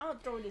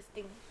throw this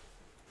thing.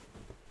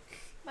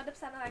 Madep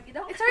sana lagi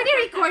dong. It's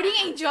already recording,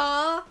 Angel.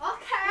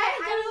 Okay,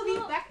 I will be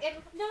back in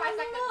 5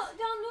 seconds.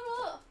 Jangan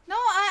dulu. No,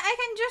 I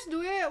can just do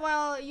it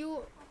while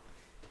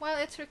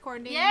it's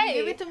recording. Yay.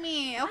 Give it to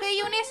me. Okay,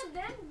 Eunice. It's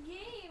a damn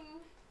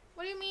game.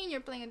 What do you mean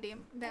you're playing a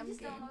damn I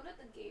just game? downloaded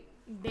the game.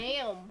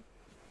 Damn.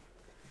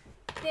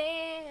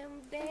 Okay,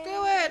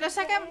 wait. The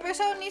second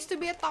episode needs to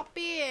be a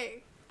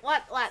topic.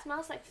 What? It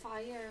smells like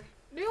fire.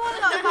 Do you want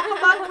to talk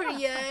about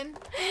Korean?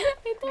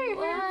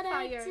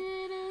 Fire.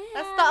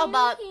 Let's talk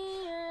about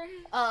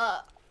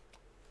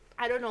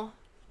I don't know,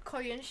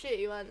 Korean shit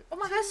you want. Oh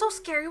my god, it's so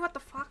scary. What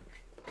the fuck?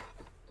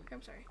 Okay,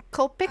 I'm sorry.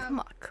 Kopik Um,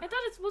 mak. I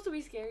thought it's supposed to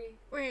be scary.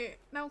 Wait,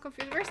 now I'm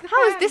confused. Where's the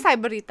How is pen? this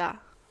Iberita?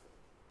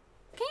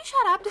 Can you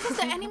shut up? This is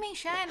the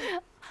animation.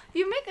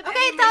 You make an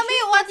Okay, tell me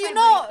what you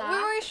know.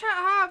 Iberita Wait, shut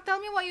up. Tell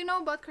me what you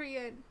know about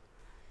Korean.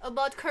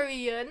 about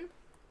Korean.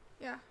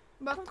 Yeah,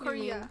 about What do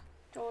you Korea.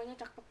 Cowoknya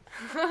cakep.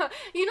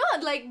 You know,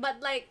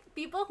 but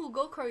people who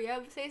go Korea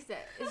says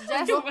that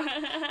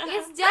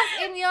it's just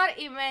in your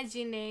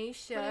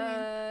imagination,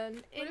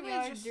 What do in you mean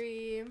your it's just-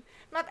 dream.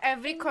 Not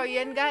every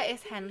Korean guy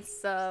is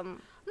handsome.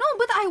 No,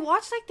 but I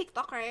watched like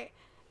TikTok, right?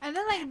 And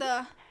then like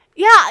the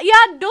Yeah,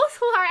 those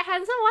who are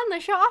handsome want to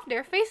show off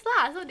their face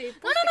lah, so they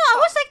no, post I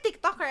watched like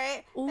TikTok,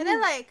 right? And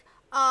then Ooh. like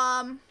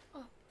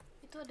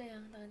Itu ada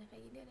yang tangannya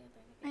kayak gini, ada yang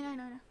tangannya I kayak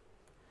know.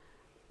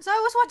 So I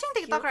was watching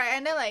TikTok, right?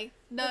 And then like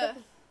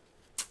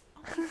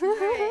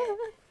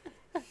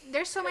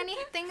there's so many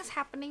things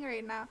happening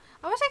right now.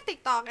 I was like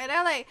TikTok, and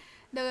then like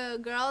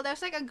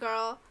there's like a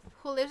girl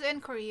who lives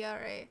in Korea,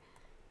 right?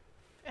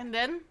 And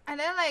then And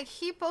then like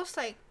he posts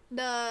like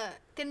the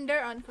Tinder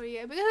on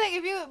Korea, because like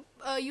if you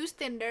use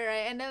Tinder,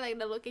 right, and then like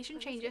the location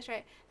changes,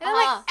 right, and then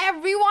like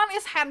everyone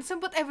is handsome,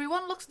 but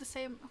everyone looks the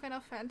same. Okay, no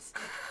offense,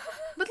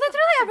 but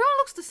literally everyone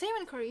looks the same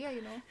in Korea,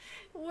 you know.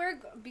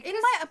 because In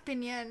my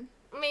opinion.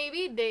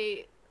 maybe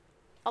they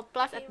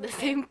upload at the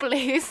same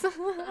place.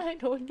 I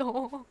don't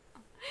know.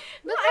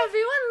 But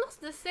everyone looks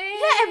the same.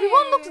 Yeah,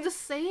 everyone looks the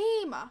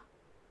same.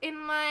 In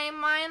my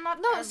mind, not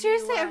No,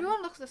 seriously,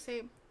 everyone looks the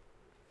same.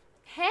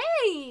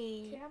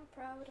 Hey. I'm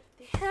proud of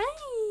this.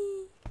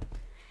 Hey.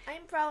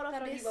 I'm proud of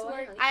Taruh di this bawah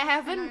work. kali. I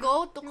haven't I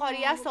go to You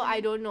Korea, mau so I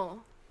don't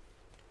know.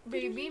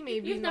 Maybe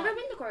You've not. never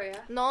been to Korea?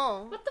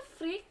 No. What the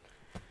freak?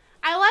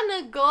 I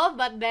wanna go,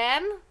 but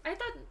then I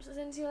thought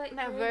since you like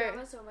Never. Korean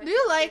drama so much. Do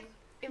you like?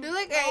 No, Do you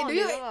like? they do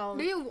you don't allow.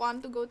 do you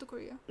want to go to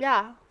Korea?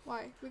 Yeah.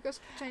 Why? Because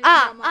Chinese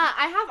drama.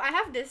 I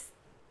have this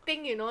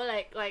thing, you know,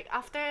 like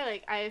after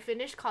like I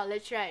finish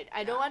college, right?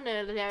 I don't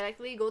wanna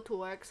directly go to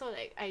work, so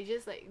like I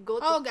just like go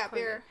to Oh, gap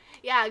year.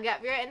 Yeah,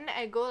 gap year, and then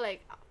I go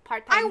like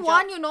part I time.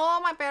 want, you know,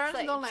 my parents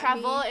like don't let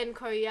travel me. in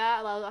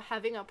Korea while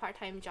having a part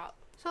time job.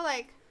 So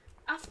like,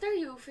 After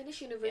you finish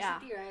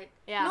university, right?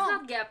 Yeah. It's No.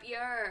 not gap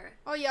year.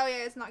 oh yeah,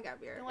 it's not gap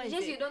year. What It's is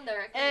just it? you don't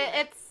directly. work.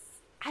 It's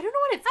I don't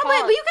know what it's Ah,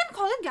 wait, called. but you can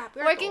call it gap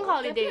year. Working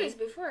though. Gap year holiday. is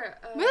before.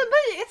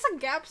 But it's a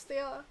gap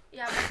still.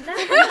 Yeah, but then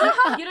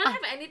you don't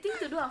have anything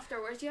to do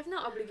afterwards. You have no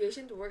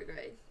obligation to work,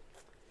 right?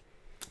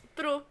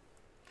 True.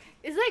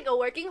 It's like a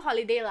working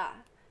holiday lah.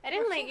 And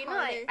then like Working you know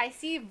like holiday. I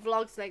see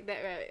vlogs like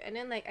that, right? And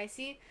then like I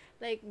see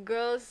like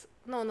girls.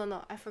 No,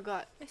 I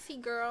forgot. I see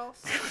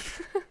girls.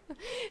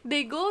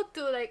 They go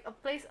to like a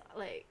place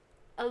like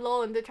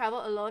alone. They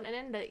travel alone, and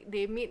then like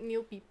they meet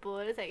new people.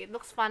 It's like it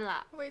looks fun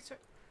lah. Wait,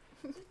 sorry.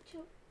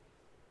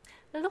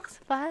 It looks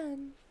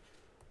fun.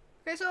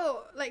 Okay,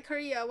 so like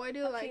Korea, why do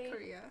you like Okay.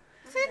 Korea?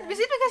 Is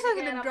it because of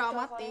Okay, the I'm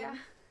drama to thing?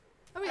 Korea.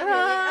 I mean, really,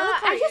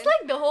 I just Korean.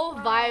 like the whole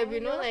vibe, you you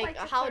know, look like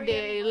like a how they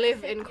Korean live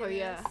boy, in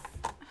Korea.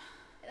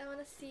 I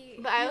wanna see.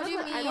 But I What do you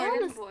also mean? I Korean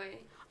don't wanna. boy.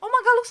 Oh my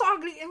god, looks so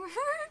ugly.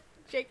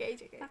 JK.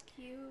 Fuck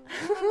you.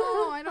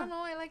 No, I don't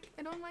know. I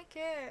don't like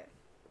it.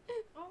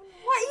 Oh no.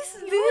 What is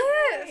You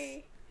this?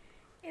 like-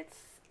 It's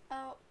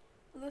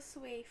loose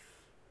wave.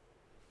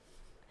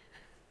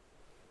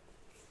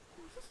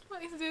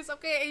 What is this?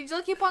 Okay,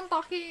 Angel, keep on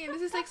talking.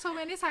 This is like so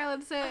many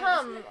silences.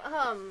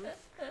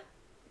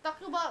 Talk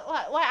about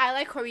why I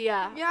like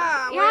Korea.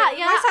 Yeah, Yeah,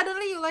 why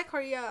suddenly you like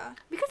Korea?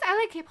 Because I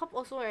like K-pop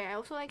also, right? I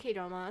also like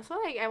K-drama. So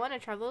like I want to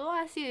travel.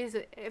 I see if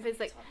it's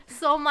like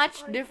so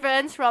much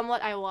difference from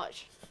what I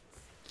watch.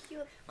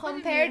 Cute.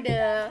 Compare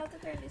the How to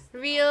turn this?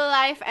 real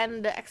life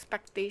and the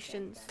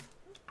expectations.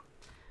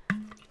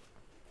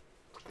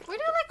 Why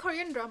do you like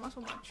Korean drama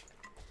so much?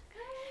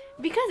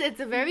 Because it's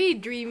very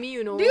dreamy,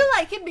 you know. Do you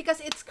like it because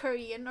it's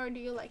Korean, or do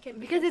you like it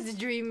Because it's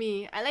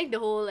dreamy. I like the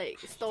whole like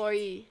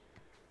story.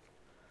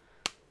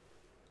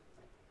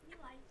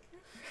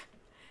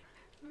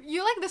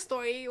 you like the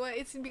story? Well,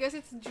 it's because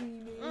it's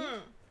dreamy.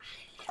 Mm.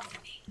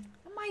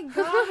 Oh my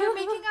god, we're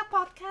making a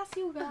podcast,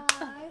 you guys.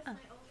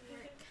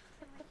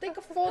 Take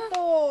a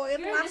photo. It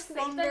You're lasts just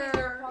Satan in your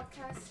longer.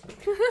 podcast.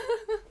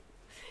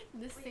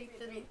 The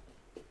Satan.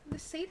 The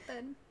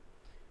Satan.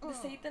 The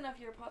Satan of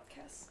your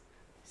podcast.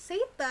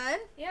 Satan?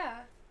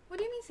 Yeah. What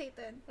do you mean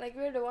Satan? Like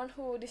we're the one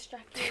who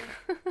distract you.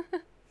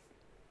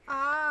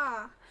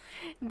 Ah.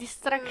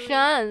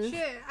 Distractions.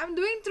 Shit, I'm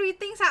doing 3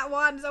 things at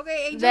once.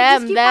 Okay, Angel,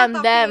 Them, just keep them,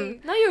 on them.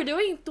 talking. No, you're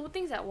doing 2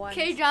 things at once.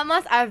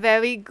 K-dramas are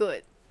very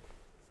good.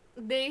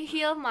 They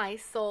heal my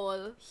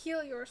soul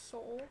Heal your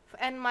soul.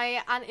 and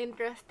my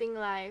uninteresting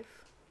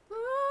life.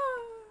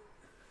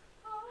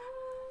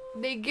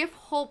 They give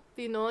hope,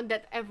 you know,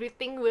 that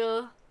everything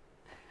will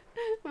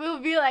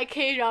be like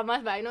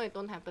K-dramas, but I know it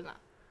don't happen lah.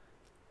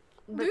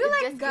 Do But you it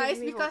like just gives guys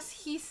me because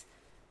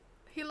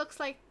he looks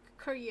like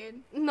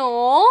Korean? hope.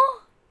 No?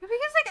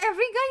 Because like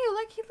every guy you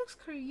like, he looks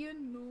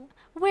Korean, no?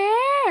 Where?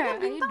 Yeah, Are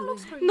you Bintang doing?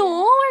 looks Korean. No,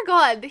 oh my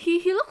god. He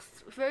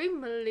looks very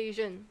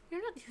Malaysian. You're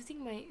not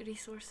using my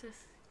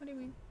resources. What do you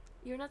mean?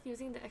 You're not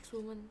using the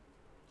ex-woman.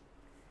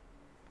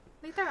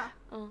 Later ah.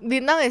 Oh.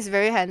 Bintang is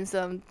very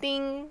handsome.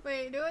 Ting.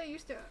 Wait, do I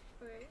use the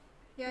wait?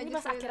 Yeah, Ini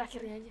just pas wait,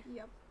 akhir-akhirnya aja.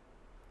 Yep.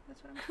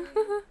 That's what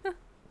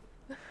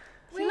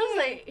I'm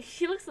saying.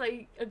 She looks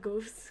like a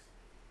ghost.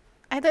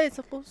 I thought it's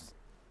supposed.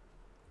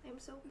 I'm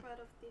so proud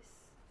of this.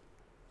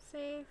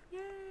 Save.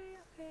 Yay.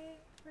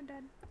 Okay, we're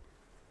done.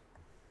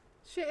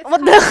 Shit. It's What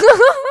hot. the?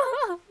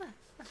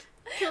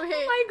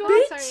 Wait, my God.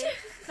 bitch.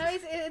 Sorry.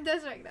 No, it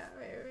does like that.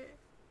 Wait.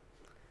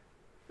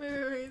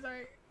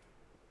 Sorry.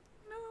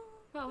 No.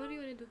 Wow, what do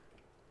you want to do?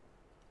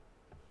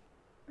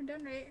 We're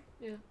done, right?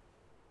 Yeah.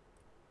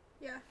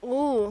 Yeah.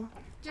 Ooh.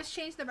 Just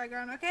change the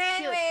background. Okay.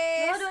 Cute.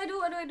 Anyways.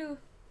 What do I do?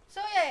 So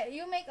yeah,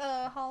 you make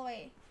a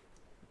hallway.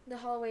 The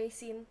hallway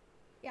scene.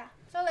 Yeah.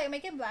 So like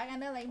make it black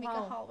and then like make a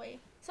Wow. hallway.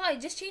 So I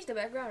just changed the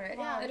background, right?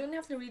 Wow. I don't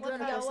have to redraw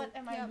the person.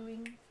 am I Yep.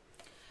 doing?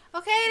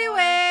 Okay.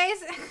 Anyways.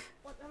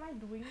 What am I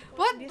doing?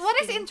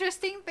 What is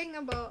interesting thing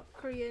about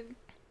Korean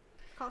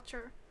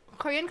culture?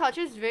 Korean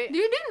culture is very.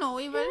 You didn't know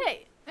even.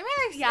 Right. I mean,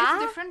 like, Yeah.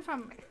 it's different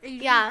from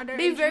Asian. Yeah, other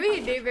they Asian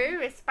very culture.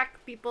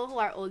 respect people who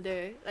are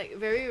older. Like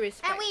very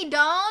respect. And we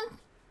don't.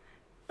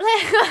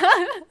 Like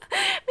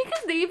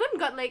because they even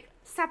got like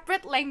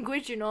separate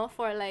language, you know,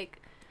 for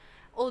like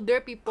older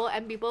people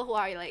and people who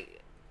are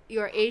like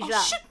your age Oh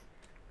lah. shit!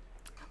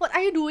 What are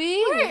you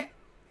doing? Wait.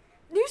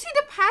 Do you see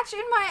the patch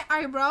in my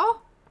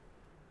eyebrow?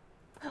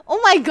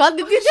 Oh my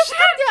god, did Oh, you just shit.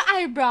 cut your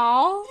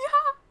eyebrow?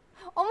 Yeah.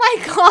 Oh my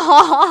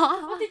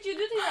god. What did you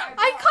do to your eyebrow?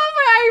 I cut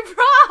my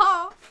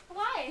eyebrow.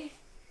 Why?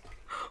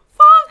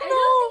 Fuck I no.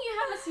 don't think you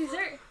have a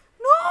scissor.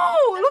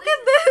 No. Look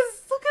at this.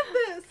 Look at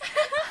this.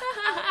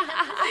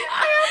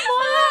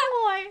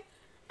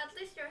 At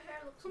least your hair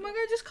looks. Oh my god!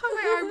 I just cut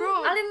my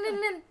eyebrow.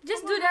 Alin,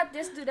 just do that.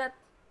 Just do that.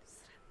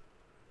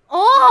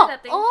 Oh,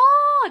 that thing.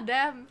 oh,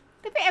 damn.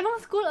 Tapi emang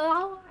school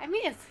allow? I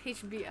mean, it's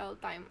HBL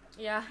time.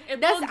 Yeah.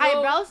 It Does will grow.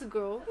 eyebrows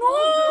grow?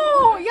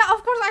 No. Yeah,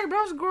 of course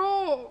eyebrows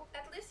grow.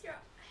 At least your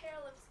hair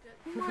looks good.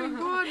 Oh my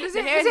god. Is The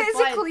it, hair is, it, is is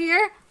it fine.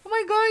 clear? Oh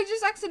my god! I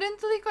just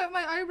accidentally cut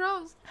my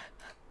eyebrows.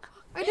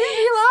 I didn't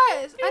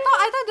realize. I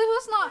thought this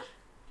was not.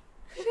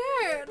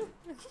 Shit.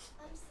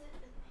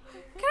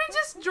 Can I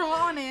just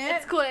draw on it?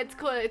 It's cool. It's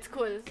cool. It's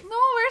cool. No,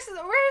 where's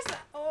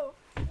oh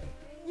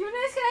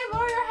Eunice, can I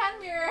borrow your hand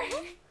mirror?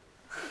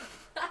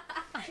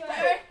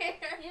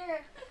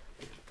 Here.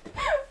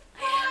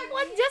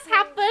 What just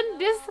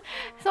happened?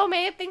 So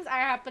many things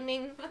are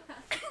happening.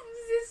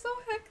 This is so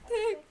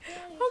hectic.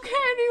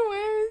 Okay,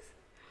 anyways.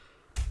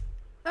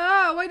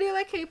 Why do you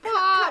like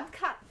K-pop?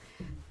 Cut.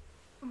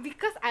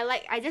 Because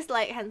I just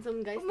like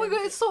handsome guys. Oh my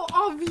god, it's so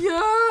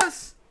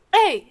obvious.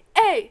 Hey.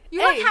 You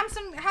like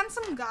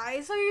handsome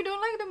guys, so you don't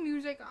like the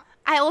music.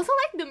 I also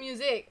like the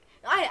music.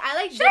 I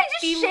like. Should I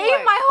just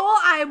shave my whole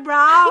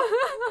eyebrow?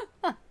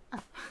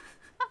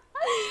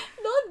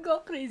 Don't go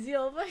crazy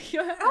over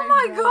your. Oh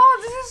my god,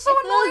 this is so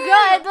annoying.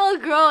 It will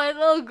grow. It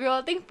will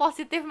grow. Think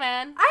positive,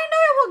 man. I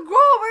know it will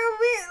grow, but it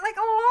will be like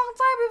a long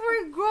time before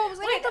it grows.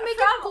 I need to make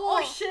it cool.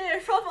 Oh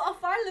shit! From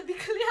afar lebih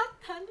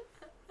kelihatan.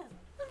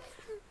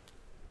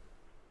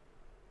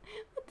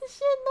 What the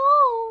shit? No.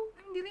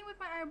 I'm dealing with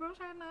my eyebrows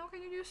right now.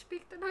 Can you just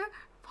speak to the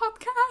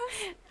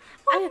podcast?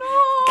 I-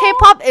 no.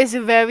 K-pop is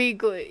very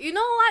good. You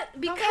know what?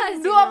 Because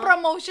Because do a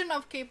promotion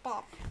of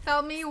K-pop.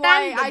 Tell me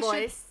why Stan the I should.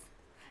 boys.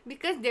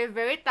 Because they're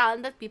very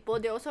talented people.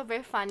 They're also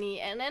very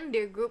funny, and then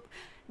their group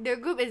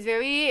is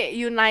very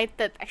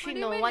united. Actually,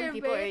 no one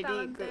people already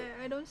good.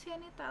 I don't see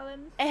any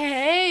talent.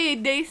 Hey,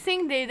 they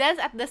sing, they dance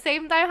at the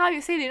same time. How you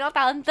say they're not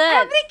talented?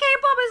 Every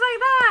K-pop is like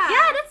that.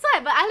 Yeah, that's why.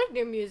 But I like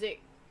their music.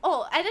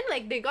 Oh, and then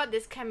like they got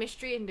this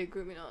chemistry in the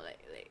group. You know,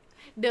 like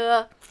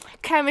the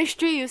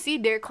chemistry. You see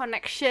their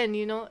connection.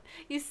 You know,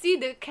 you see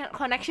the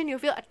connection. You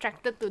feel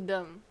attracted to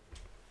them.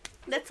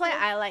 That's why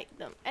I like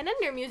them. And then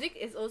their music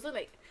is also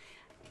like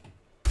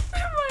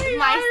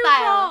my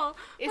style.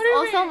 It's What do you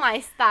also mean? my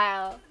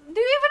style. Do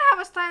you even have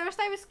a style? Your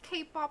style is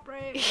K-pop,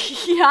 right?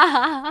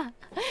 Yeah.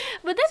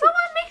 But then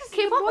Someone makes the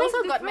K-pop voice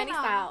also got different many now.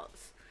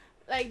 styles.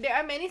 Like there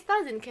are many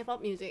styles in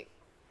K-pop music.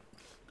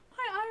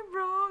 My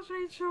eyebrows,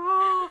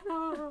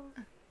 Rachel.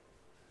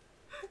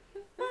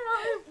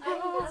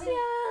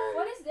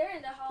 What is there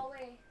in the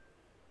hallway?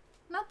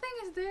 Nothing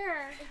is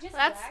there. It's just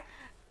That's- black.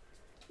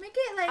 Make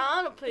it like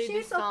I want to play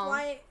shades this of song.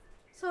 white,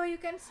 so you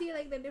can see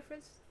like the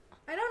difference.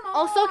 I don't know.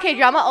 Also, I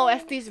K-drama don't know.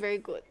 OST is very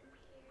good.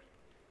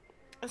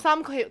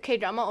 Some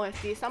K-drama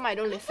OST, some I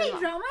don't listen. lah.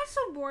 K-drama is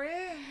so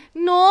boring.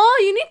 No,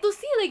 you need to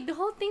see like the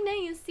whole thing.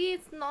 Then you see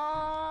it's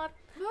not.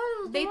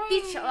 That is They boring.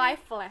 teach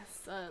life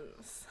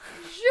lessons.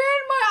 Shit,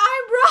 my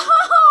eyebrow.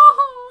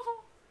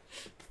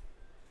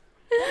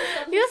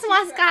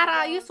 mascara.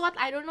 eyebrows. Use what?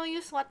 I don't know.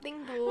 Use what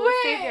thing to Wait.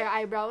 shave your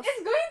eyebrows?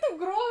 It's going to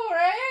grow,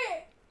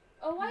 right?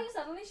 Oh, why you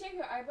suddenly shave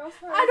your eyebrows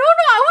first? I don't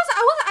know.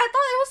 I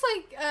thought it was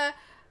like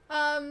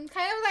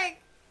kind of like,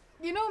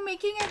 you know,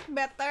 making it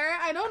better.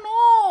 I don't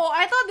know.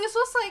 I thought this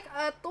was like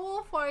a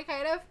tool for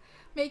kind of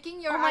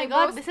making your Oh my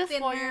eyebrows god, this is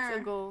 4 years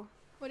thinner. ago.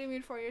 What do you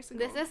mean 4 years ago?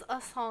 This is a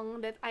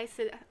song that I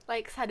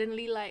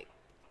suddenly like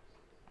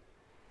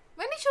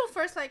When did you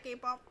first like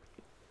K-pop?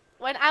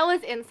 when I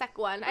was in Sec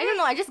 1. I don't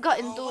know. I just got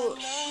into.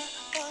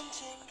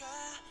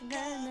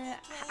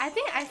 I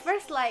think I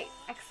first like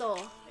EXO.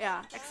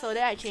 Yeah, EXO.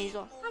 Then I changed.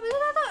 Ah, because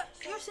I thought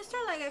your sister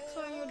like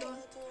EXO and you don't.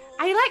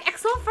 I like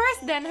EXO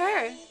first, then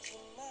her. And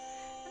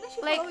then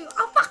she Like- follow you.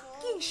 Oh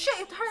fucking shit!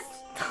 It hurts.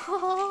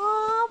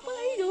 Stop! What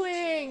are you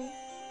doing?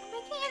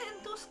 Making it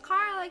into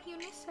scar like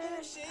Eunice said. I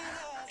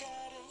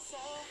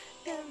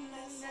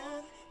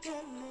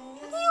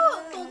think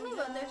you told me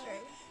about this,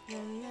 right?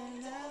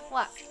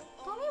 What?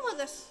 Told me about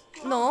this.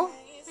 No,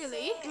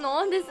 Really?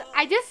 no. This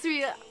I just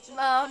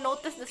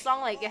noticed the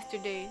song like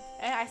yesterday,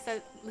 and I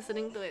started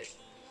listening to it.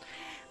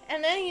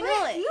 And then you know,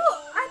 Wait, like,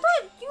 I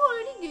thought you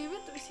already gave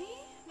it to see?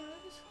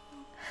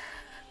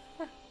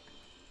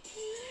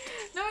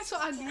 No, it's so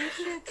ugly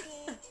shit.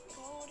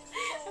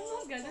 I'm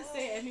not gonna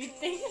say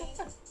anything.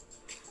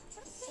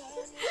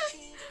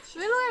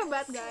 We look like a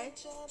bad guy.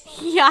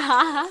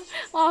 Yeah.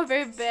 Oh,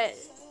 very bad.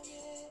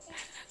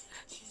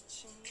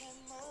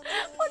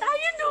 What are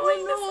you doing?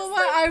 No, This is my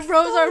like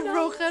eyebrows so are dumb.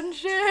 broken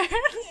shit.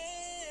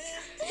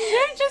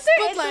 Should just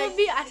put it like- will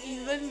be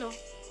uneven, no?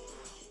 Should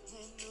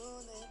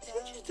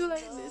just do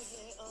like this.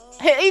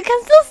 Hey, you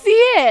can still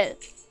see it.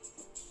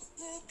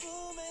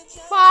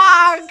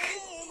 Fuck!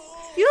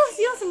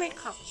 Use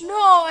makeup.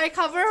 No, I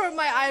cover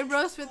my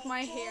eyebrows with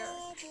my hair.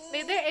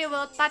 Later it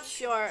will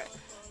touch your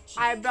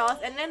eyebrows,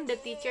 and then the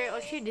teacher.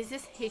 Okay, this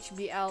is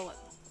HBL.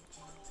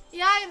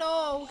 Yeah, I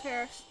know. Who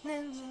cares?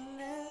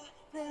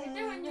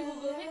 Later when you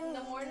Google it in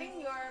the morning,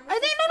 your I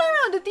think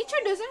no. The teacher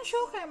doesn't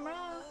show camera.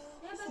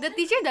 The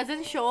teacher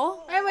doesn't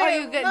show. Wait, or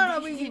you get. no,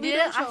 he we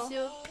didn't don't ask show.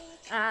 you.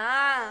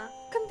 Ah.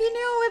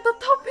 Continue with the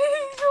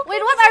topic.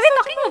 Wait, what are we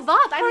talking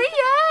about?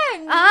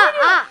 Korean.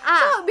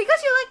 So because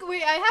you like,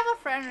 wait, I have a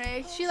friend,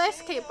 right? She likes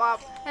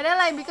K-pop, and then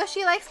like because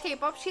she likes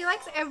K-pop, she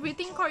likes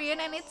everything Korean,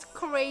 and it's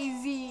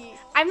crazy.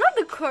 I'm not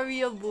the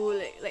Korea boo.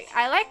 Like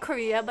I like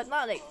Korea, but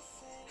not like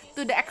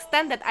to the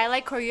extent that I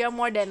like Korea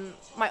more than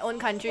my own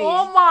country.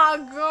 Oh my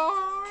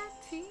god.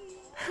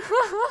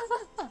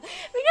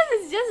 Because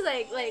it's just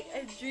like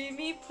a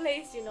dreamy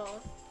place, you know.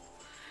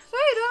 So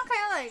you don't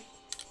kind of like.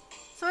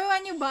 So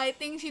when you buy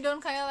things, you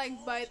don't kind of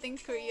like buy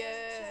things Korean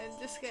and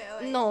just get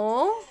like.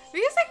 No.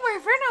 Because like my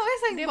friend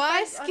always like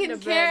buy Depends on the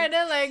skincare brand. and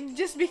then like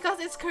just because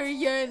it's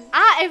Korean.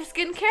 If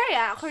skincare,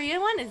 yeah,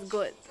 Korean one is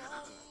good.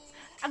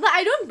 But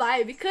I don't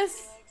buy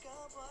because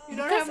You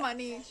don't Because- have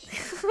money.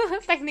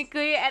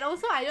 technically, and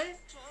also I don't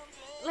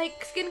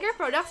like skincare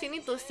products. You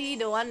need to see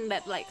the one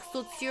that like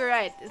suits you,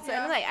 right? So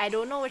Yeah. and, like I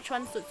don't know which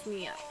one suits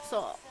me.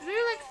 So Do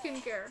you like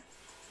skincare?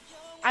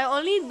 I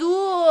only do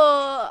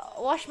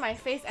wash my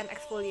face and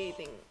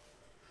exfoliating.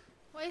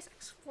 What is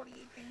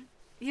exfoliating?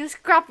 You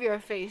scrub your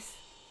face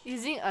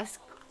using And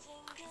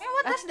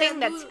what a does thing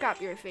that that do? scrub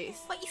your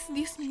face. What is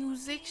this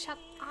music? Shut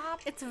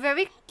up. It's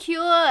very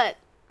cute,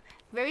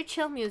 very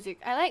chill music.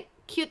 I like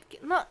cute,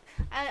 not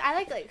I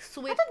like I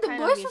sweet thought the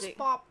kind boys of was music.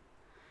 pop.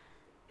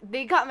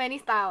 They got many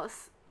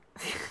styles.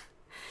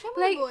 Siapa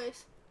Like-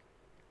 boys?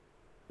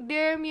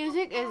 Their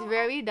music is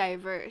very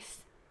diverse.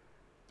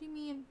 What do you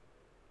mean?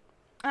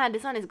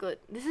 This one is good.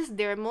 This is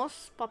their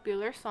most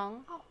popular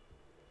song. Oh.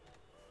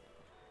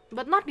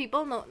 But not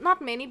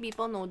many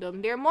people know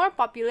them. They're more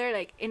popular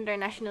like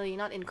internationally,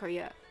 not in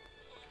Korea.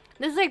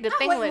 This is like the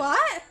thing Wait, with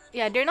what?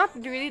 yeah, they're not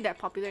really that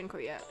popular in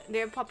Korea.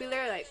 They're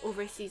popular like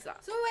overseas.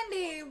 So when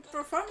they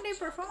perform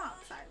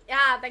outside.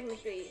 Yeah,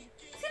 technically.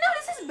 See now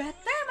this is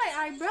better, my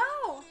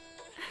eyebrow.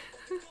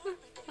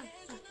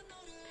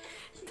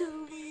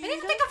 I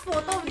need to take a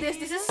photo of this.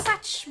 This is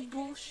such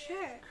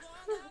bullshit.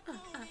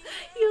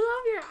 You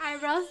love your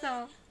eyebrows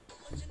now.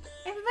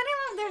 Everybody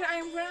loves their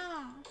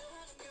eyebrow.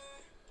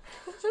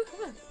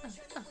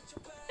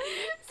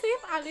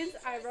 Save Alin's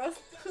eyebrows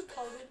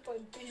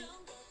 2020.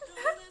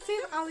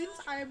 Save Alin's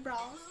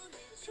eyebrows.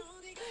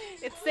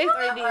 It's saved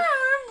already. Eyebrow.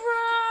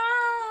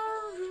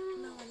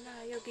 No,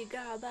 Yogi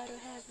Ga about to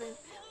heaven.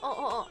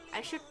 Oh,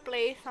 I should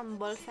play some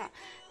bolsa.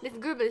 This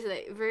group is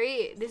like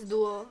this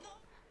duo.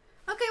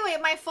 Okay,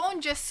 wait. My phone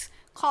just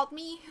called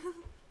me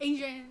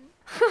Asian.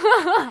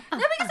 No,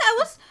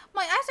 because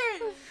my eyes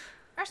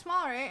are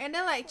small, right? And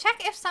then like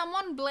check if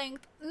someone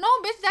blinked. No,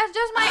 bitch, that's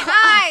just my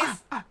eyes.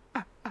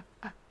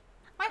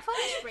 My phone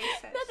is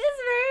racist. That is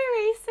very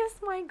racist,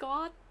 my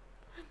god.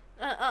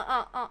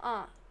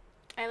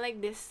 I like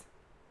this.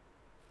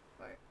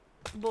 What?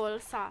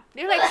 Bolsa.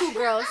 They're like two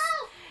girls.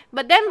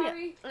 But then,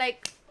 Sorry.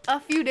 like, a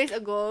few days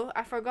ago,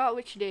 I forgot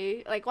which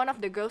day, like, one of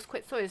the girls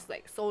quit, so it's,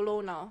 like,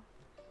 solo now.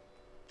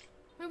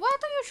 Wait, why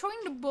are you showing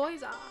the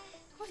boys?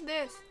 What's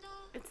this?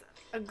 It's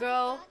a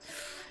girl,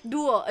 a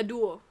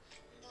duo.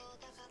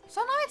 So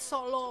now it's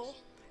solo.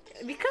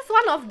 because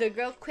one of the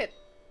girl quit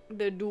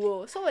the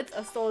duo, so it's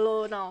a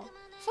solo now.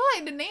 So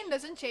like the name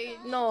doesn't change.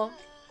 No.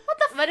 What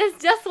the but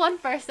it's just one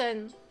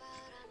person.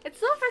 It's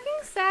so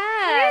freaking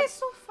sad. That is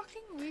so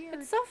fucking weird.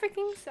 It's so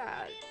freaking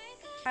sad.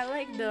 I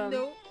like them.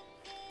 No.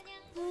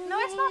 No,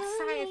 it's not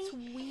sad. It's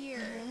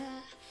weird.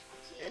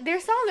 Their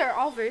songs are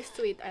all very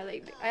sweet. I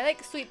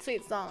like sweet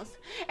songs.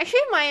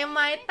 Actually,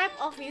 my type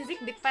of music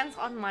depends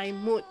on my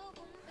mood.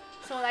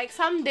 So like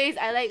some days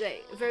I like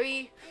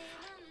very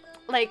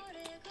like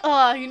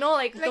you know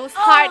like those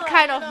hard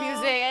kind of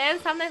music, and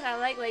then sometimes I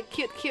like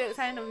cute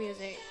kind of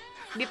music.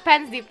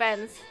 Depends.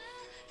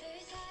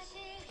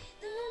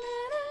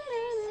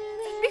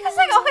 Because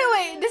like, okay,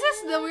 wait, this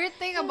is the weird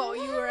thing about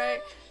you,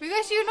 right?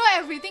 Because you know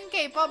everything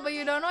K-pop, but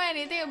you don't know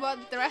anything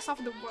about the rest of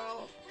the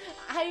world.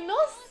 I know.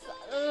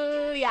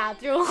 Yeah,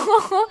 true.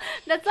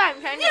 That's why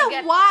I'm trying to Yeah,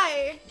 get.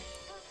 why?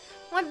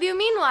 What do you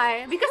mean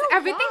why? Because Oh,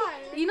 everything,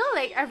 why? you know,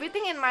 like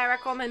everything in my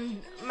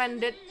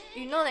recommended,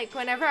 you know, like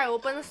whenever I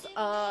open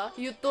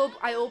YouTube,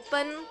 I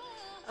open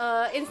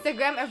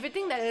Instagram,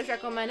 everything that is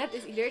recommended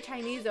is either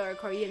Chinese or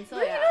Korean. So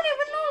But yeah. you don't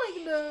even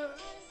know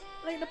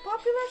like the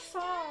popular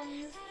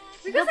songs.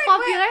 The Because like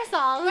popular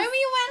songs. when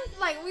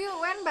we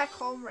went back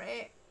home,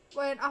 right?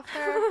 When after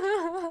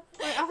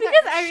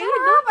Because I really shut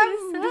don't up, I'm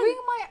listen. doing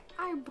my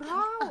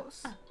eyebrows.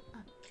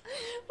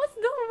 What's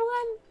the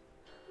one?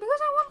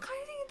 Because I want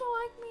Kaisi to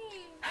like me.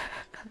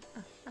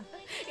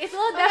 It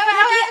will Okay,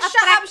 definitely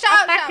shut up,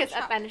 attract his shut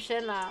up.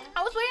 attention lah.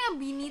 I was wearing a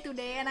beanie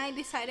today and I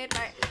decided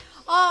like,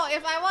 oh,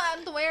 if I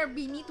want to wear a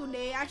beanie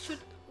today, I should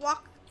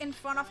walk in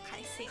front of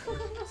Kaisi.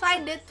 So I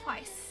did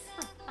twice.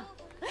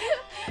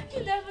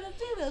 He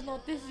definitely will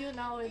notice you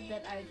now with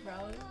that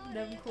eyebrow.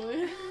 Damn cool.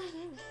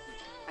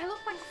 I look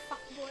like a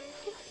fuckboy.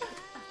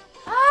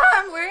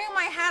 I'm wearing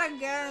my hat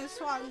again. It's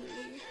so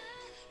ugly.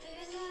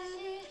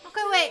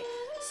 Okay, wait.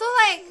 So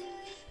like,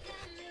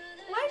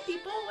 Why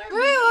people wear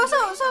wait,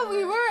 so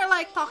we were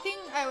like talking.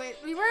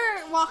 We were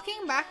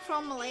walking back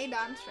from Malay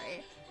dance,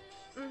 right?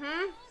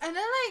 And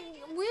then like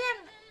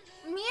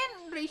me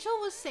and Rachel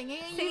was singing,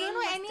 and you don't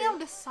know any of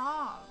the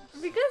songs.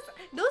 Because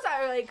those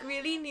are like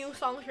really new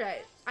songs,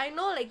 right? I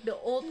know like the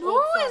old No,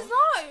 songs. it's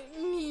not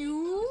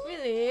new.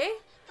 Really?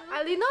 I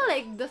only know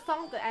like the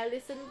songs that I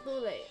listened to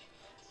like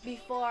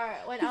before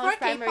when I Before was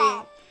primary.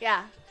 K-pop.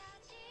 Yeah.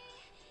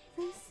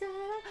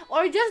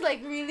 Or just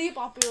like really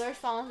popular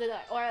songs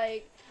that or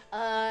like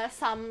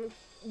some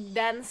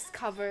dance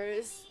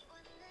covers,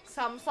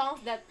 some songs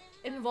that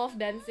involve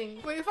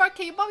dancing. Wait, for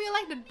K-pop, you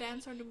like the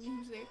dance or the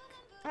music?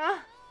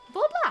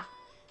 Both lah.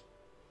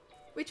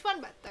 Which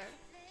one better?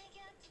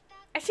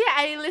 Actually,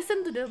 I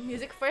listen to the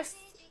music first,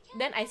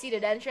 then I see the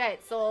dance, right?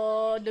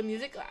 So the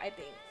music, I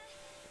think.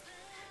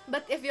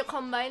 But if you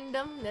combine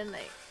them, then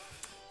like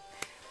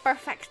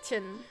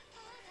perfection.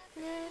 I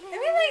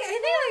mean, like, I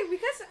think like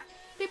because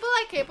people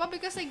like K-pop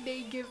because like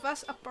they give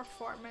us a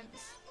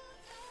performance.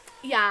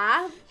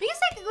 Yeah. Because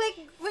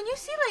like when you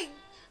see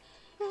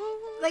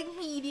like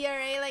media,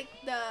 right? Like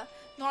the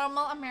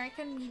normal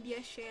American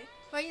media shit.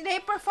 When they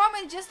perform,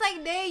 it's just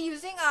like they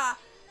using a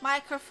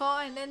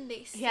microphone and then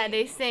they sing. Yeah,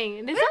 they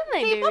sing. This But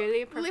one like they K-pop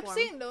really perform. lip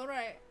sync though,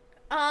 right?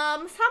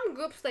 Some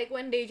groups like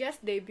when they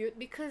just debut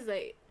because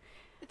like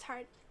It's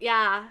hard.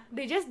 yeah,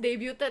 they just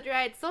debuted,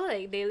 right? So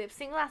like they lip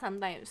sync lah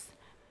sometimes.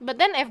 But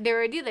then if they're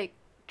already like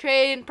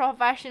trained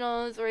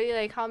professionals, already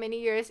like how many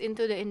years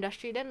into the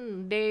industry,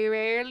 then they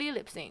rarely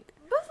lip sync.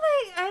 But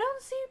like I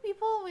don't see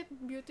people with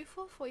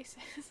beautiful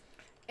voices.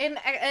 In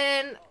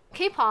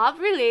K-pop,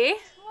 really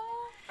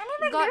I mean,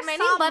 like, got there's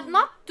many, some. but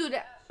not to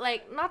the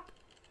like not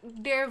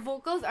their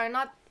vocals are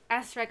not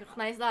as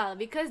recognized lah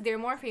because they're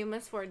more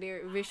famous for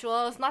their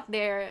visuals, not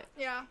their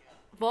Yeah.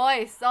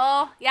 voice.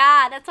 So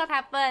yeah, that's what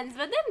happens.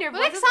 But then their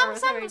But like voices are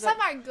also very some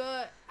good. are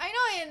good. I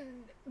know in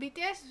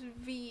BTS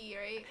V,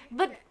 right?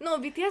 But no,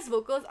 BTS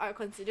vocals are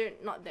considered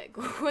not that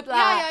good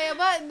lah. Yeah.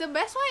 But the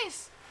best one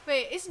is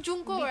it's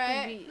Jungkook,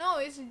 right? B2B. No,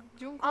 it's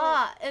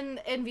Jungkook.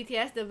 In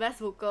BTS the best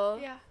vocal.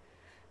 Yeah.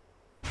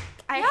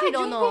 I Yeah, actually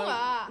don't know. Jungkook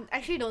ah.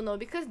 Actually don't know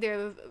because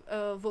their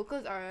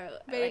vocals are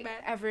Very like,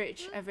 bad.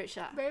 average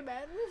lah. Very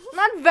bad.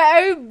 Not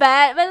very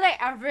bad, but like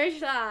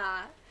average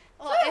lah.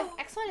 Oh, So-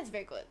 EXO is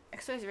very good.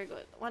 EXO is very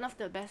good. One of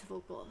the best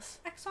vocals.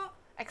 EXO.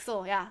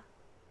 EXO, yeah.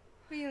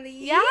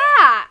 Really?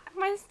 Yeah!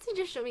 My sister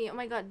just showed me. Oh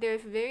my god, they're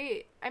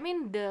very... I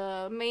mean,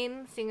 the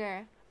main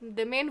singer,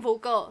 the main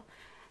vocal,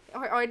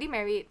 already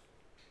married.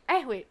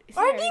 Wait. Is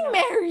he Already now?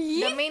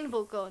 married? The main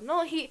vocal.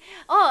 No, he...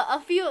 Oh,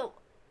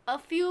 a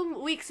few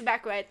weeks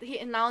back, right? He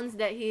announced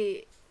that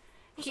he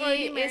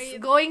already is married.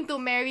 going to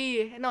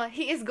marry. No,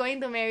 he is going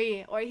to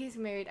marry. Or he's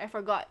married. I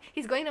forgot.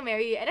 He's going to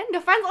marry. And then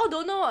the fans all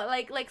don't know.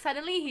 Like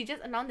suddenly he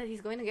just announced that he's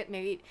going to get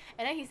married.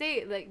 And then he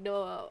said, like,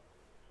 the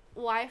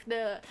wife,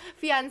 the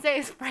fiance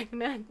is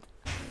pregnant.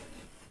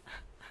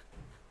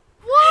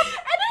 What?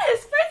 And then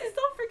his face is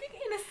so freaking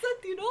innocent,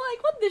 you know?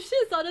 Like, what the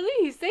shit? Suddenly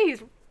he say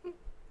he's...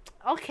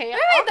 Okay,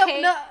 Wait,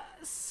 okay.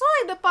 so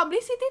like the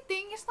publicity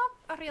thing is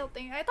not a real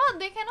thing. I thought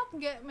they cannot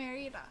get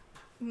married.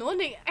 No,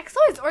 EXO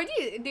is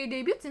already... They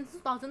debuted since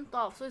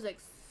 2012, so it's like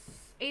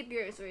 8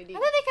 years already. I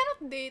thought they cannot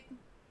date.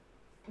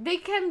 They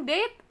can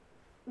date.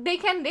 They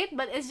can date,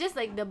 but it's just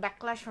like the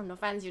backlash from the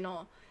fans, you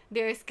know.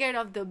 They're scared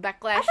of the I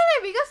backlash. thought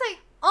like because like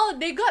Oh,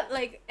 they got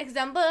like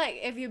example like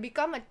if you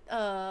become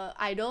a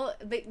idol,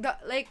 they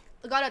got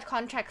a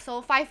contract.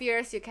 So 5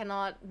 years you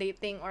cannot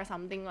dating or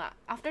something lah.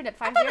 After that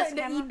I 5 thought years, like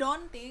the cannot.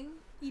 Edon thing,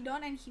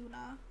 Edon and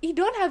Hyuna.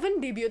 Edon haven't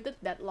debuted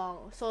that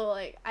long, so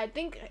like I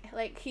think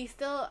like he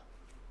still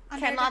Under the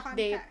cannot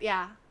date. contract.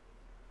 Yeah.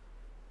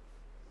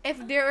 If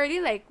they're already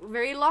like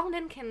very long,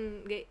 then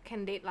can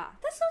date lah.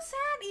 That's so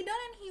sad. Edon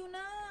and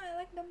Hyuna, I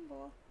like them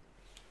both.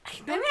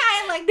 don't- Maybe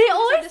I like they them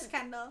because of always- the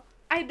scandal.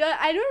 I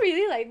don't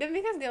really like them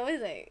because they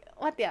always like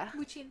what yeah.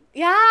 Bucin.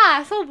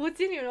 Yeah, so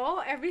bucin, you know,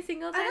 every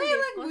single time. I know you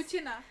they like post-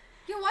 Bucin ah.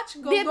 You watch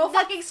Go They- Go that-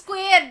 fucking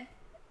Squid.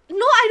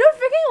 No, I don't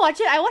freaking watch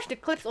it. I watch the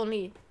clips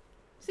only.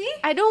 See?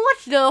 I don't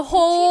watch the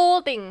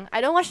whole thing.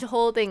 I don't watch the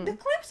whole thing. The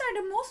clips are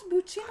the most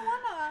Bucin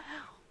one ah.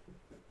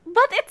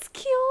 But it's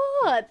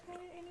cute.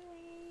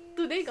 Anyway.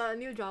 Today got a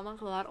new drama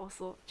keluar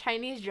also.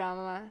 Chinese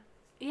drama.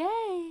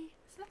 Yay.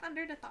 It's not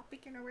under the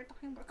topic, you know, we're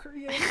talking about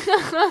Korean.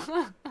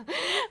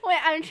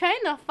 Wait, I'm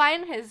trying to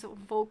find his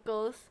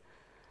vocals.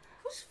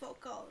 Whose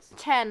vocals?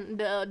 Chen,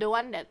 the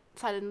one that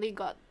suddenly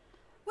got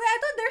Wait, I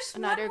thought there's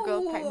another one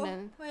girl who...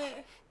 pregnant.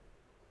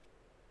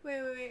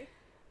 Wait.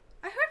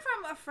 I heard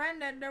from a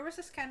friend that there was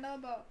a scandal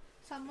about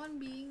someone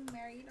being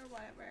married or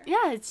whatever.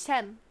 Yeah, it's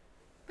Chen.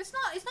 But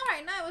it's not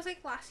right now, it was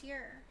like last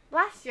year.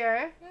 Last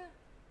year. Yeah.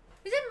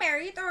 Is it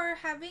married or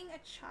having a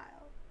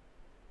child?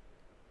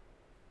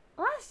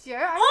 Last year?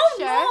 Are Oh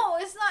you sure? no,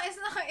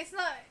 it's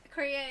not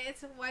Korean,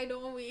 it's Why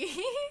Don't We?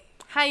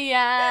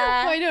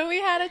 Hiya. Why Don't We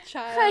had a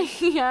child?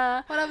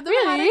 Hiya. One of them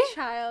had Really? a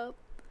child.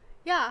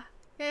 Yeah.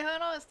 Yeah, if I'm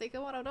not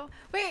mistaken, one of them.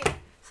 Wait,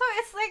 so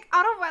it's like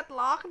out of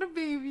wedlock, the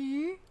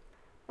baby?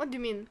 What do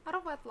you mean? Out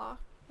of wedlock.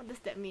 What does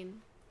that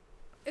mean?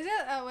 Is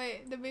it?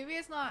 Wait, the baby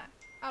is not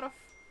out of.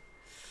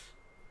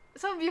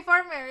 So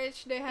before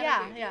marriage, they had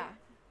a baby. Yeah.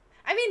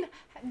 I mean,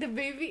 the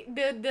baby,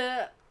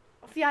 the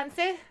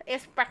fiance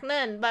is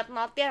pregnant, but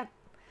not yet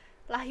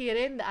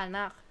lahirin the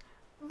anak.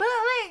 But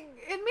like,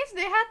 it means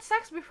they had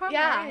sex before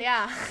Yeah, marriage.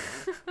 yeah.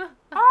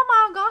 Oh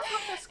my god,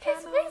 what a His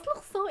scandal. face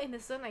looks so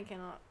innocent, I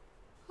cannot.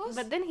 Who's-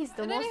 But then he's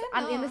the I don't most even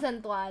know.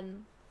 uninnocent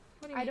one.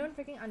 What do you I mean? don't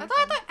freaking I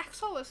understand. thought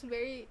EXO was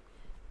very,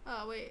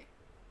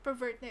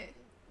 perverted.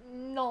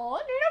 No,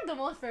 they're not the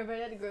most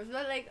perverted groups,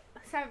 but like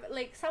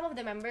some of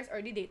the members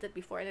already dated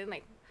before and then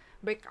like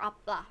break up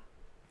lah.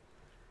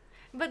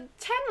 But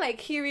Chen, like,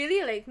 he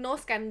really like no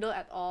scandal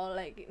at all,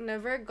 like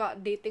never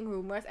got dating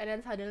rumors, and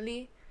then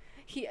suddenly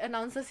he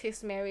announces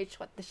his marriage.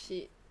 What the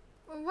shit?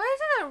 Why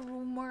is it a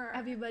rumor?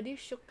 Everybody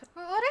shook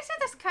What is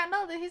it a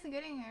scandal that he's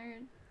getting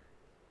married?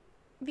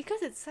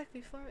 because it's sex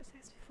before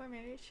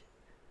marriage.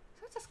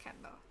 So it's a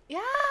scandal.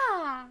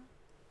 Yeah.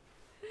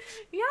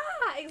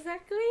 Yeah,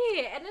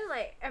 exactly. And then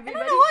like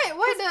everybody, know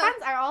why his the-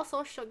 fans are all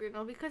so shocked, you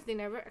know, because they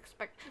never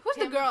expect. Who's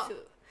the him girl?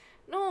 to-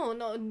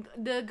 No,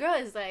 the girl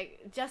is like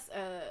just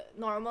a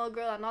normal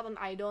girl, not an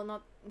idol,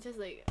 not just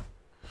like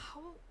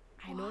How?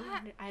 I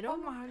Oh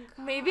don't know. my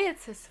god. Maybe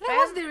it's his Like, fan.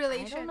 what's the I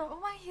relation? don't know. Oh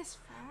my, his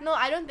fan. No,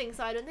 I don't think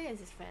so. I don't think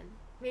it's his fan.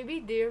 Maybe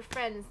they're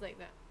friends like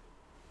that.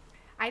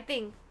 I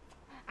think.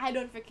 I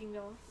don't freaking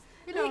know.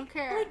 You don't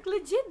care. Like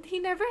legit, he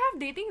never have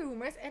dating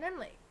rumors, and then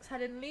like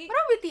suddenly What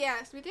about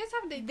BTS? BTS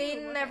have dating they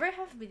rumors, never right?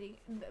 have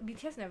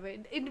BTS never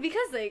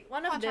because like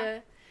one of Which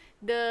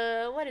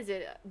the what is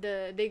it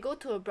they go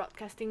to a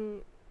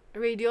broadcasting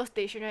radio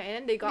station, right, and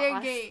then they got They're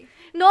asked gay.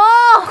 no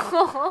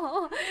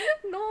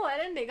no, and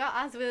then they got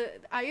asked,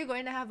 are you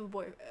going to have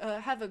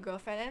have a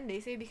girlfriend, and they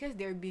say because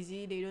they're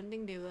busy they don't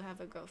think they will have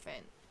a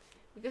girlfriend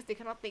because they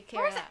cannot take care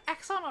Why of is that.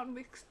 EXO not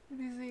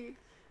busy?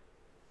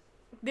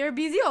 They're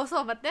busy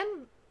also, but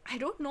then I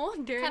don't know,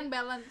 they're Can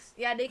balance.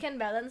 yeah, they can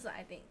balance,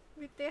 I think.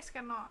 BTS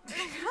cannot.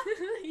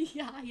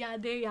 yeah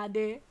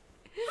they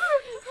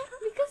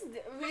because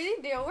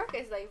really their work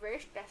is like very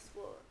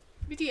stressful.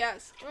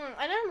 BTS.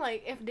 And then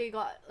like if they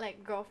got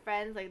like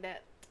girlfriends like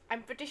that,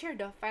 I'm pretty sure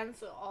the fans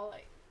will all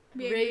like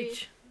Be angry.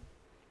 rage.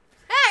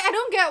 Hey, I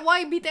don't get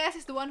why BTS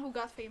is the one who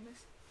got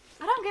famous.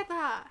 I don't get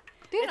that.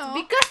 Do you It's know?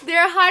 because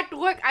their hard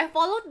work. I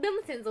followed them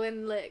since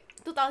when like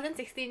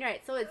 2016,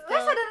 right? So it's Why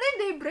still, suddenly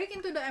they break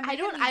into the American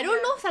I don't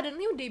media? know.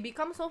 Suddenly they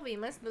become so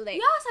famous, but like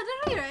Yeah,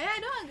 suddenly, right? I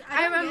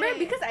I don't remember get it.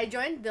 because I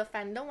joined the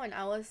fandom when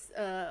I was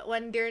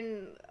when they're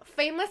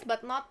famous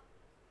but not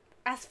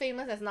as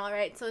famous as now,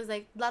 right? So it's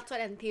like Blood,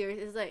 Sweat and Tears.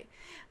 It's like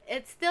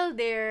it's still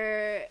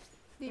they're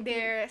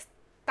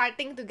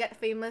starting to get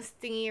famous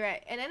thingy,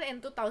 right? And then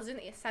in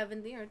 2017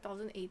 or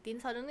 2018,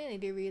 suddenly like,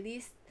 they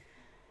released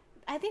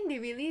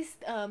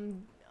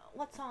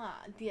what song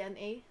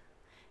DNA,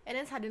 and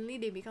then suddenly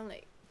they become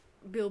like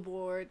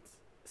billboards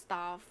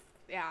stuff.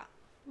 Yeah,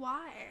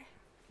 Why?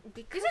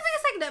 because Is it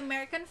because like the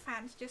American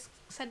fans just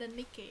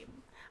suddenly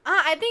came?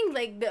 I think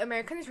like the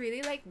Americans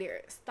really like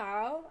their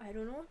style. I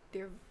don't know,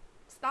 their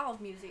style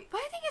of music.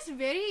 But I think it's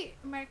very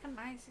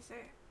Americanized, is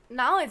it?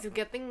 Now it's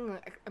getting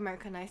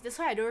Americanized. That's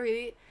why I don't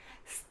really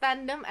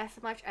stand them as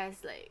much as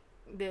like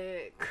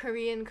the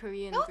Korean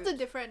What's the groups.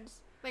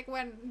 difference? Like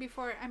when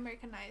before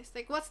Americanized.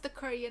 Like what's the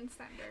Korean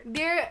standard?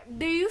 There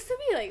used to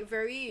be like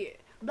very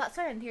Blood,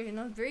 Sweat and Tears, you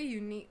know, very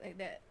unique like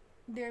that.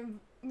 Their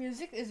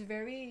music is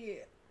very,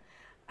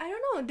 I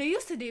don't know. They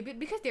used to debut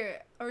because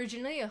they're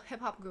originally a hip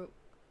hop group.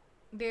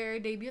 Their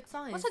debut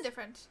song is. What's the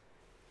difference?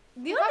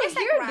 Do you Hip-hop want is to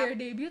like hear rap. their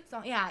debut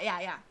song?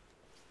 Yeah.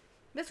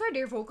 That's why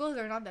their vocals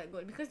are not that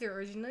good because they're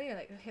originally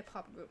like a hip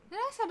hop group. Then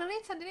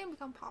suddenly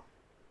become pop.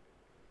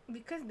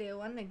 Because they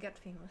want to get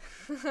famous.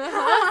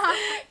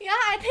 Yeah,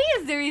 I think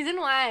it's the reason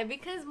why.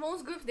 Because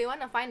most groups they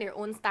want to find their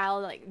own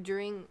style like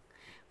during,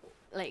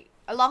 like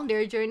along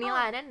their journey Oh.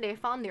 lah, and then they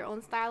found their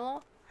own style.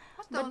 Lor.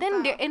 What's the But own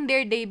then style? in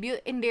their debut,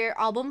 in their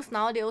albums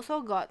now, they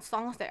also got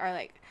songs that are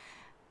like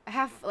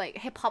have like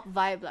hip hop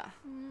vibe lah.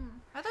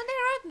 I thought they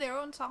wrote their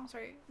own songs,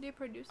 right? They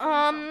produced their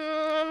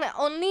own songs.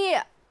 Only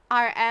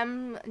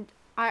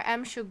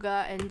RM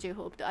Sugar and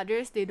J-Hope. The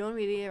others they don't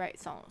really write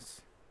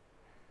songs.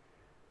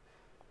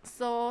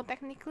 So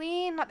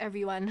technically, not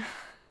everyone.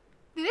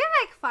 Do they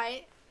like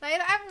fight? Like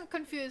I'm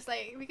confused.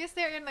 Like because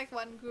they're in like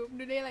one group,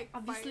 do they like fight?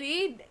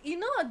 Obviously, you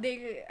know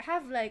they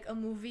have like a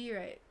movie,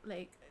 right?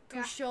 Like to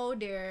Yeah. show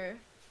their.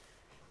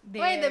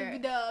 Wait,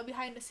 the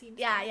behind the scenes.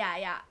 Yeah.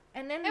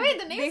 And then Wait,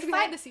 the name they is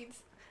behind fight- the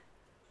scenes.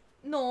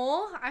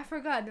 No, I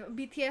forgot.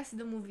 BTS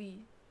the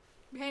movie.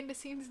 Behind the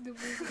scenes, the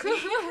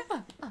movie.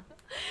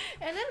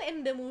 And then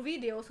in the movie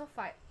they also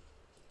fight.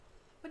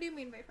 What do you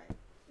mean by fight?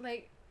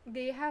 Like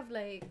they have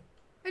like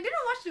I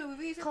didn't watch the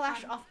movie. Is it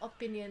clash fun? of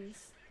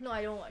opinions. No,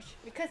 I don't watch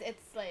because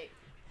it's like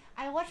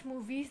I watch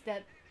movies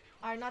that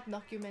are not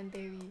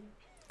documentary.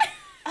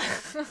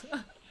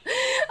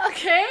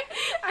 Okay,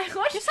 I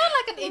watch. You sound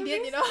like an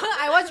idiot, you know.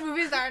 I watch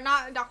movies that are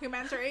not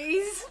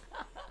documentaries.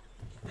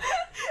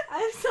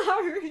 I'm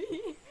sorry.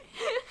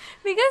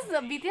 Because the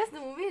BTS the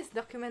movie is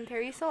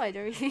documentary, so I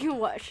don't really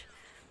watch.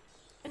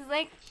 It's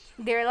like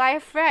their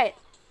life, right?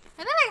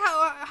 And then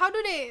like how do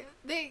they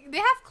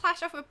have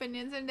clash of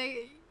opinions and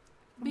they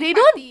They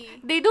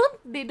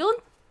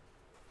don't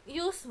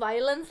use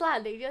violence lah.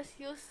 They just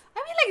use. I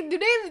mean, like, do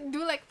they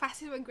do like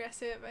passive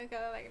aggressive and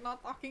kind of like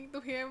not talking to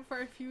him for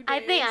a few days? I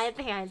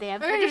think. I'm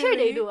pretty Oh, sure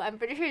they really? do. I'm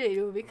pretty sure they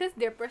do because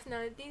their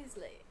personalities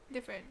like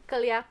different.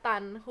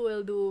 kelihatan who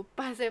will do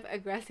passive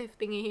aggressive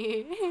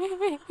thingy.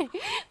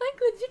 Like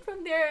legit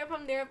from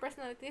their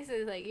personalities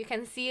is like you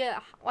can see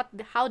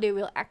how they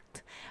will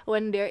act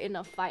when they're in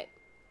a fight.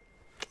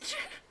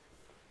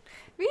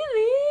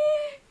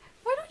 Really?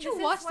 Why don't you This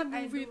is watch the what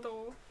I movie do.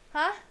 though?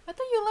 Huh? I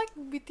thought you like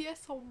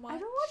BTS so much. I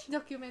don't watch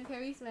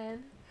documentaries,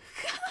 man.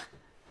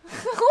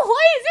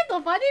 Why is it the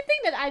funny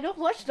thing that I don't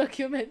watch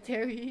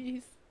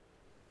documentaries?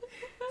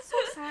 So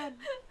sad.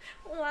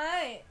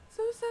 Why?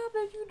 So sad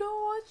that you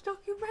don't watch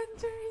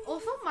documentaries.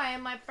 Also,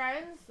 my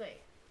parents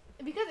like,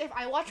 because if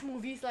I watch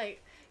movies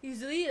like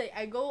usually like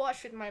I go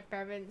watch with my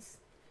parents.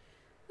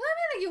 Well, I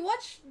mean, like you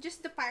watch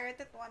just the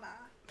pirated one,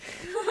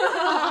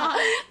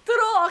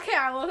 True. Okay,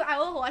 I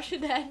will watch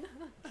it then.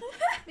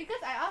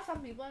 Because I asked some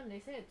people and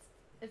they said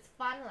it's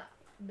fun lah.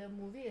 The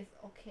movie is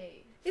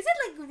okay. Is it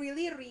like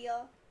really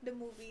real? The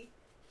movie.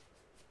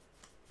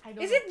 I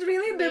don't. Is it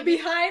really the Maybe.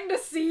 behind the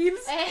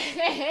scenes?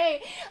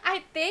 Hey, I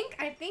think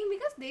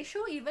because they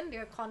show even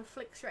their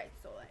conflicts, right?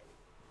 So like,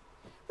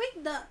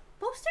 Wait, the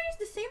poster is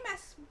the same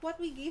as what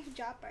we gave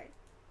Jap, right?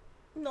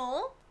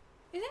 no.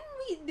 Didn't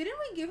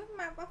we give him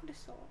Map of the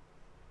Soul?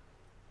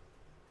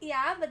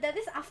 Yeah, but that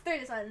is after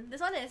this one. This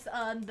one is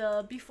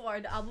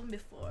the album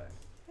before.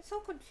 It's so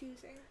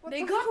confusing. What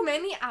They the got fuck?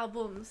 many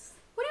albums.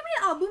 What do you mean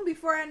album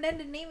before and then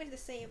the name is the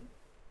same?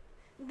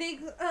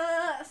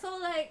 So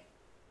like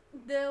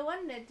the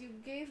one that you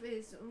gave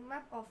is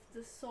Map of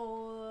the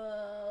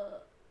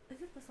Soul. Is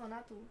it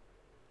Persona 2?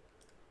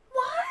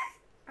 What?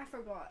 I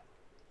forgot.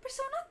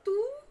 Persona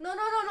 2? No,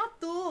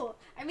 not 2.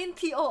 I mean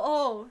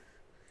TOO.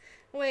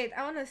 Wait,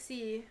 I wanna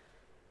see.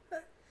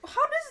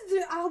 How does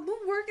the album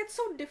work? It's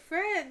so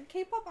different.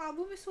 K-pop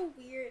album is so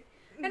weird.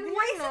 And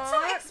why is it so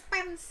Not.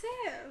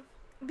 expensive?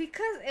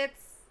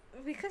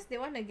 Because they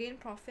wanna gain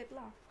profit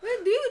lah.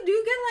 Wait, do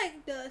you get like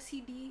the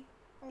CD?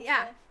 Also?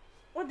 Yeah.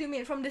 What do you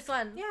mean from this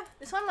one? Yeah.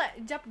 This one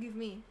like Jap give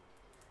me.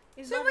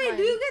 It's So not wait, mine.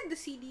 do you get the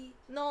CD?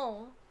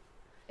 No.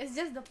 It's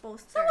just the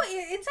poster. So wait,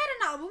 inside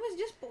an album is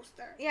just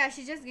poster. Yeah,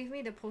 she just gave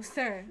me the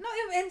poster. No,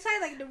 if inside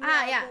like the real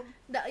Yeah.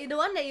 album. The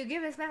one that you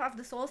give is Map of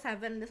the Soul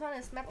 7. This one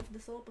is Map of the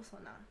Soul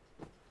Persona.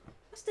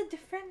 What's the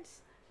difference?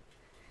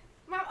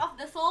 Map of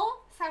the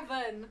Soul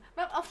 7.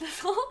 Map of the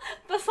Soul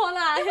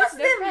Persona. Then what's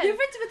the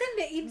difference between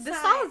the inside? The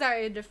songs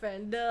are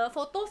different. The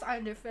photos are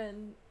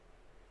different.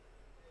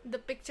 The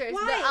pictures.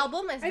 Why? The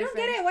album is I different.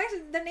 don't get it. Why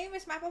is the name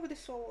is Map of the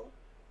Soul?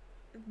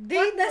 They,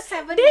 What does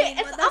 7 they, mean?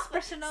 it's What does up-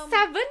 Persona mean?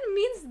 7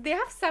 means they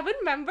have 7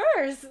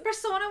 members.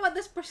 Persona, what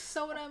does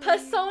persona mean?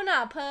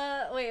 Persona.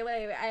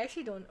 Wait. I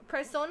actually don't.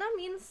 Persona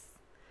means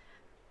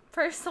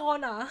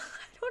persona.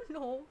 I don't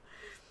know.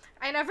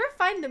 I never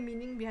find the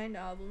meaning behind the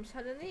album.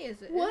 Suddenly,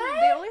 is it? What?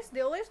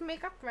 They always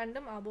make up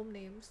random album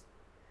names.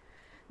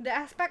 The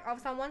aspect of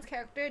someone's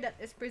character that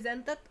is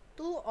presented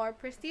to or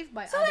perceived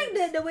by So others.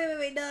 like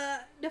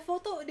the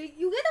photo,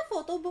 you get a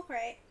photo book,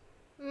 right?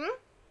 Hmm?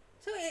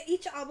 So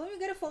each album you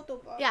get a photo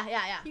book. Yeah.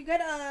 You get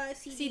a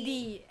CD.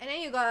 CD, and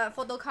then you got a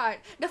photo card.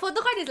 The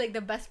photo card is like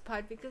the best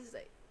part because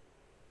like,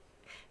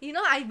 you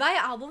know, I buy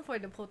an album for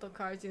the photo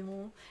cards. You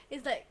know,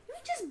 it's like You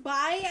just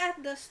buy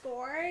at the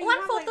store. You one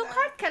have, photo like, a-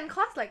 card can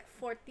cost like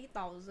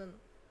 40,000.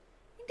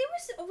 There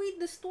was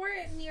the store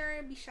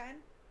near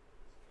Bishan.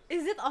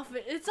 Is it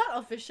It's not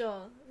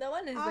official. The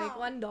one is like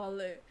Oh.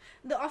 $1.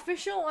 The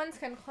official ones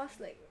can cost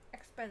like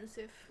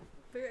expensive,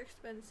 very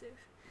expensive.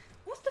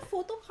 What's the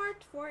photo card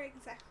for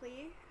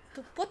exactly?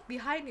 To put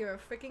behind your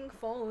freaking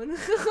phone.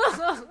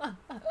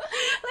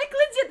 Like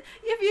legit,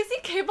 if you see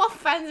K-pop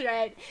fans,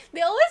 right,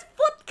 they always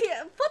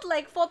put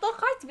like photo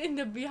cards in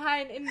the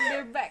behind in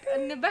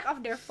the back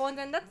of their phones,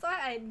 and that's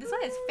why this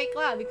one is fake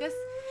lah, because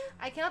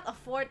I cannot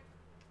afford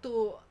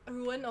to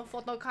ruin a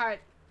photo card.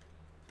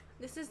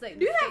 This is like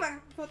Do you fake. have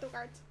a photo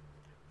card?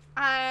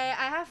 I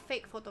have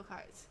fake photo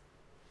cards.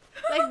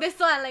 Like this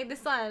one.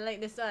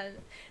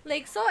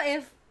 Like so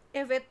if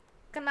it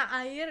kena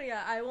air,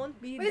 yeah, I won't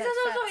be But it's that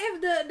also sad.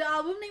 if the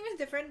album name is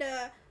different,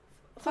 the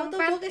photo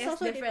Content book is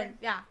also different.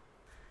 Yeah.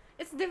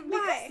 It's because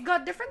Why? it's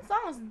got different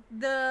songs.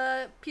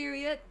 The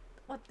period,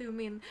 what do you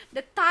mean?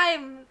 The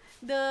time,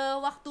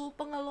 the waktu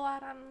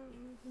pengeluaran,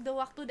 the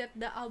waktu that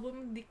the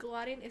album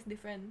dikeluarin is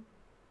different.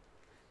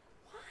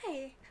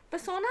 Why?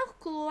 Persona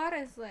keluar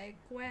is like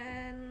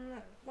when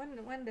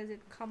does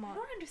it come I out?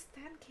 don't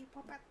understand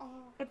K-pop at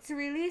all. It's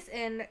released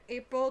in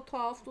April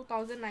 12,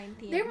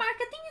 2019. Their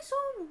marketing is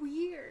so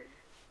weird.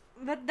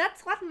 But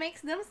that's what makes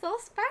them so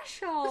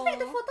special. But like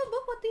the photo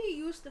book, what do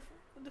you use the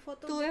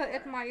photo To book for?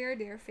 admire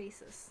their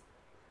faces.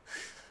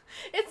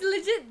 It's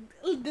legit.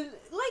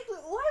 Like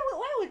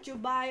why would you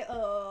buy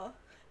a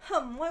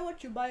why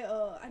would you buy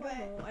a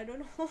I don't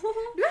know.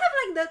 Do you have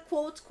like the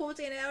quotes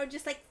in it, or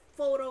just like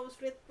photos,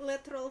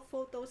 literal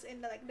photos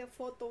in the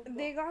photo book?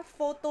 They got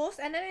photos,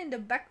 and then in the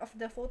back of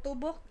the photo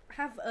book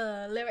have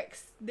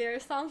lyrics, their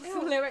songs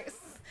Ew. lyrics,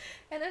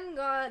 and then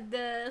got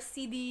the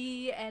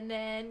CD, and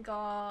then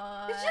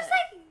got It's just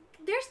like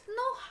there's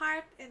no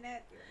heart in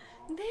it.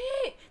 You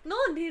know?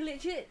 they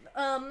legit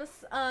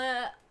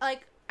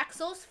like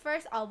EXO's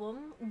first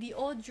album,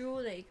 Dio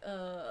drew like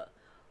a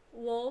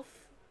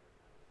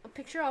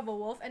picture of a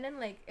wolf, and then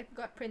like it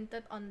got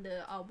printed on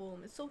the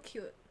album. It's so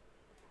cute.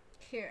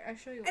 Here, I'll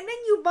show you. And then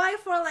you buy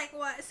for like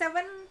what,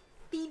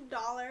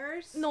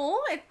 $70? No,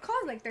 it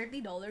costs like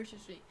 $30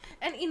 usually.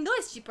 And Indo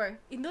is cheaper.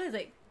 Indo is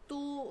like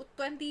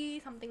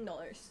 $20 something.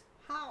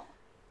 How?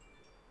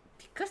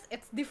 Because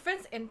it's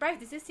difference in price.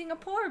 This is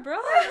Singapore, bro.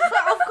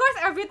 So of course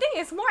everything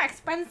is more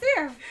expensive.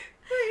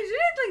 Wait, isn't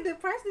it like the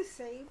price the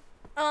same?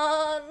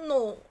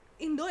 No.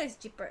 Indo is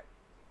cheaper.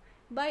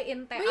 Buy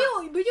in But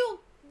Tea. you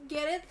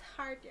get it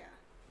hard, yeah.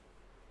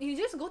 You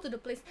just go to the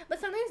place, but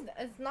sometimes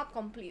it's not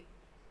complete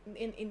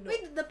in Indo.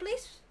 Wait, the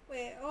place.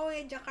 Wait,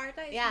 in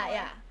Jakarta is Yeah, more.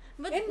 yeah.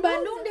 But In no,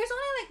 Bandung, there's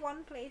only like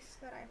one place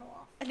that I know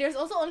of. there's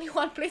also only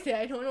one place that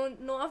I don't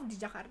know of, the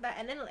Jakarta,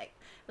 and then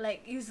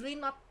like usually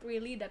not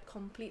really that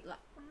complete lah.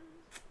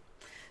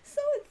 So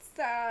it's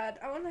sad.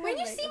 I wanna. When have,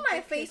 you like, see a my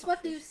good face, K-pop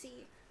what do you face.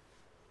 see?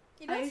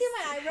 You don't I see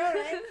my see- eyebrow,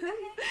 right? Okay.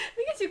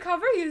 Because you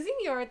cover using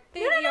your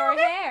No, no, your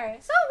okay. hair.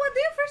 So, what do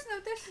you first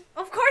notice?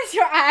 Of course,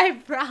 your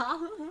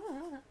eyebrow.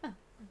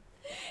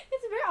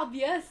 It's very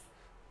obvious.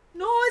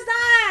 No, it's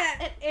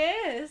not! It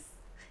is.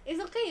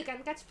 It's okay. You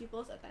can catch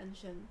people's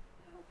attention.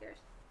 Who cares?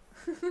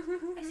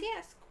 I see it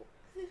as cool.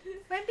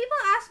 When people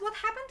ask what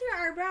happened to your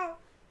eyebrow,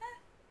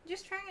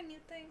 just trying a new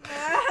thing.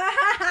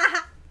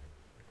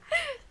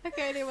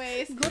 Okay,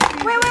 anyways.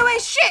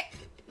 Wait, shit!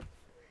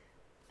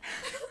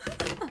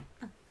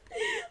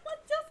 What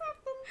just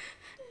happened?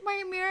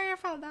 My mirror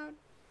fell down.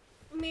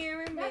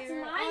 Mirror, That's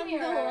mirror my on the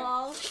mirror.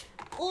 wall.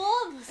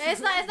 Oops.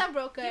 It's not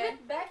broken. Give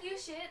it back, you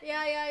shit.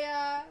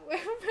 Yeah.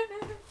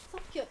 So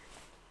cute.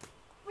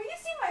 When you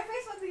see my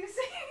face, what do you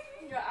say?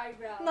 Your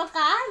eyebrow.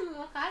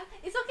 Makan.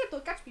 It's okay to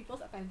catch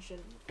people's attention.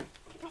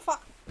 Oh,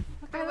 fuck.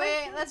 Okay,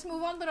 wait, let's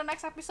move on to the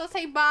next episode.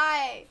 Say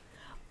bye.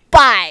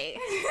 Bye.